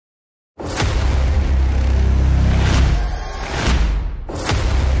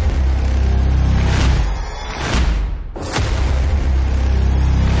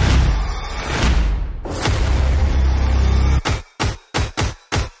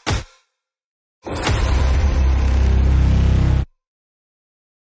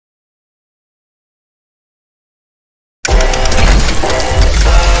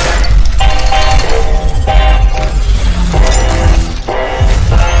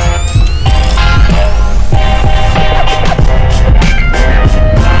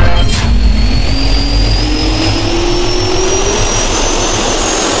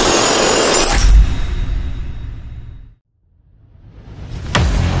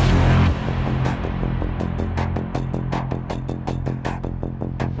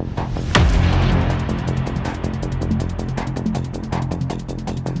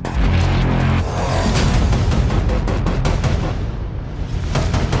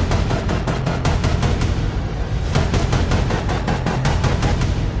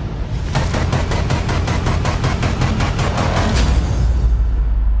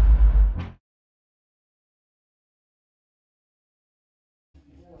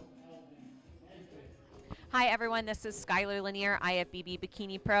Hi everyone, this is Skylar Lanier, IFBB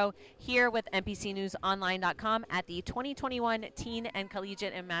Bikini Pro, here with NPCNewsOnline.com at the 2021 Teen and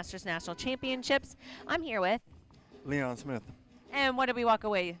Collegiate and Masters National Championships. I'm here with... Leon Smith. And what did we walk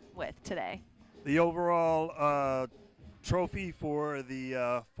away with today? The overall trophy for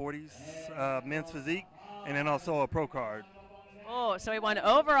the 40s men's physique, and then also a pro card. Oh, so we won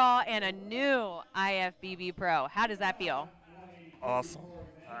overall and a new IFBB Pro. How does that feel? Awesome.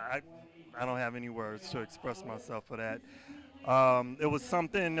 I don't have any words to express myself for that. It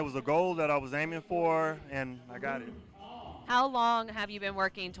was a goal that I was aiming for, and I got it. How long have you been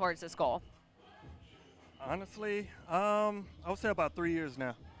working towards this goal? Honestly, I would say about 3 years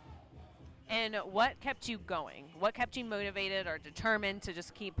now. And what kept you going? What kept you motivated or determined to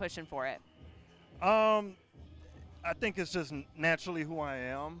just keep pushing for it? I think it's just naturally who I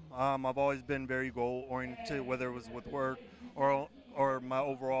am. I've always been very goal-oriented, whether it was with work or my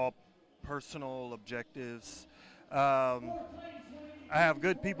overall personal objectives. I have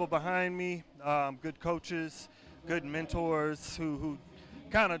good people behind me, good coaches, good mentors who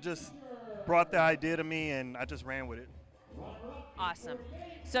kind of just brought the idea to me, and I just ran with it. Awesome.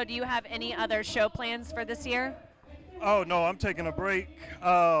 So do you have any other show plans for this year? Oh, no, I'm taking a break.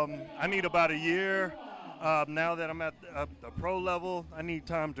 I need about a year. Now that I'm at the pro level, I need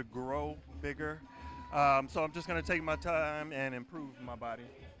time to grow bigger. So I'm just going to take my time and improve my body.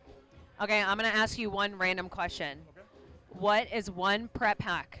 Okay, I'm going to ask you one random question. Okay. What is one prep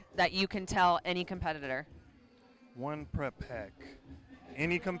hack that you can tell any competitor? One prep hack.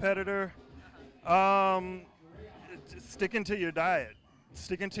 Any competitor? Sticking to your diet.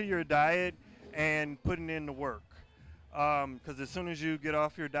 Sticking to your diet and putting in the work. Because as soon as you get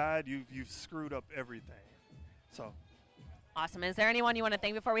off your diet, you've screwed up everything. So. Awesome. Is there anyone you want to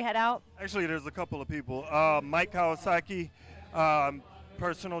thank before we head out? Actually, there's a couple of people. Mike Kawasaki,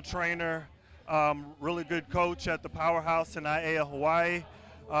 personal trainer, really good coach at the Powerhouse in Aiea, Hawaii.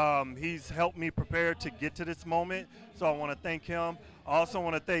 He's helped me prepare to get to this moment, so I want to thank him. I also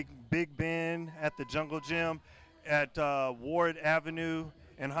want to thank Big Ben at the Jungle Gym at Ward Avenue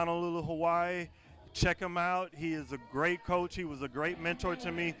in Honolulu, Hawaii. Check him out. He is a great coach. He was a great mentor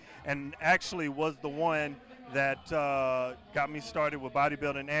to me, and actually was the one that got me started with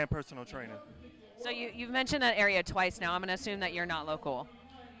bodybuilding and personal training. So you've mentioned that area twice now. I'm going to assume that you're not local.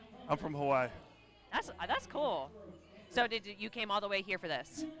 I'm from Hawaii. That's cool. So you came all the way here for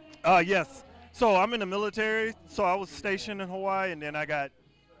this? Yes. So I'm in the military, so I was stationed in Hawaii, and then I got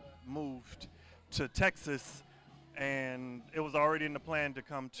moved to Texas, and it was already in the plan to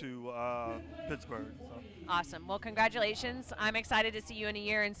come to Pittsburgh. So. Awesome. Well, congratulations. I'm excited to see you in a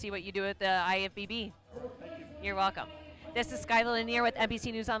year and see what you do at the IFBB. Thank you. You're welcome. This is Skylar Lanier with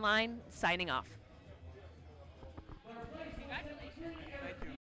NBC News Online, signing off.